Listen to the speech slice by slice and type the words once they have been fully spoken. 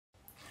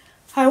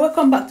Hi,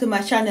 welcome back to my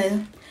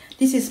channel.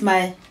 This is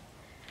my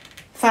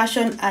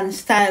fashion and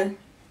style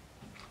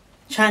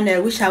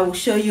channel, which I will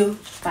show you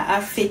my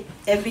outfit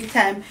every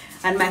time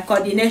and my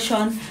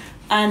coordination.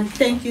 And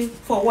thank you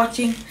for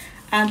watching,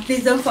 and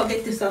please don't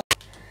forget to subscribe.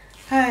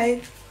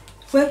 Hi,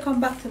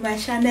 welcome back to my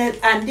channel,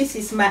 and this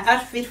is my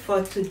outfit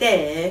for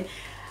today,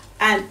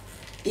 and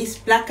it's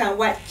black and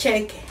white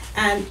check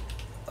and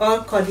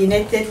all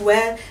coordinated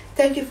well.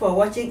 Thank you for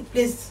watching.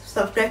 Please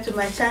subscribe to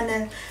my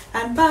channel,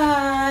 and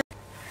bye.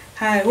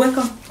 Hi,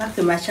 welcome back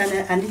to my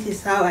channel, and this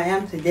is how I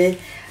am today.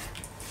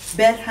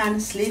 Belt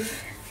hand sleeve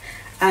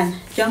and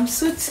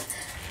jumpsuit,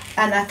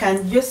 and I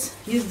can just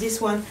use this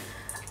one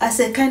as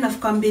a kind of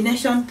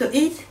combination to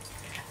it,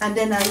 and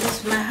then I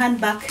use my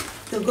handbag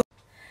to go.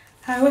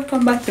 Hi,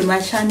 welcome back to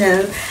my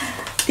channel.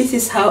 This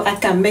is how I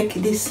can make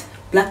this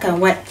black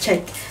and white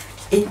check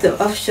into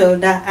off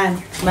shoulder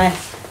and my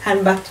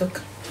handbag to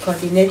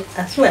coordinate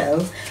as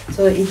well,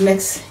 so it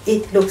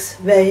looks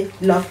very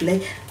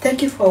lovely.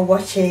 Thank you for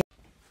watching.